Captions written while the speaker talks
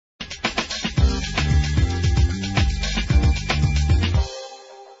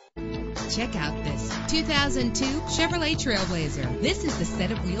Check out this 2002 Chevrolet TrailBlazer. This is the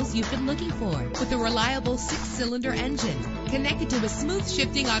set of wheels you've been looking for, with a reliable 6-cylinder engine connected to a smooth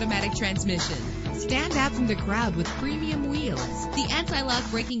shifting automatic transmission. Stand out from the crowd with premium wheels. The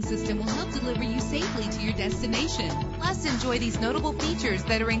anti-lock braking system will help deliver you safely to your destination. Plus, enjoy these notable features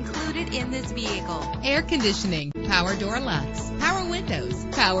that are included in this vehicle: air conditioning, power door locks, power windows,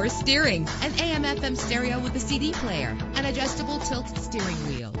 power steering, an AM/FM stereo with a CD player, an adjustable tilt steering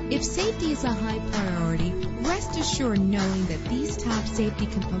wheel. If safety is a high priority, rest assured knowing that these top safety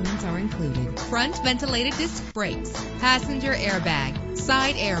components are included: front ventilated disc brakes, passenger airbag,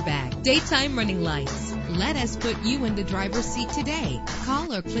 side airbag, daytime running lights. Let us put you in the driver's seat today.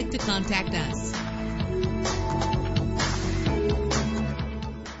 Call or click to contact us.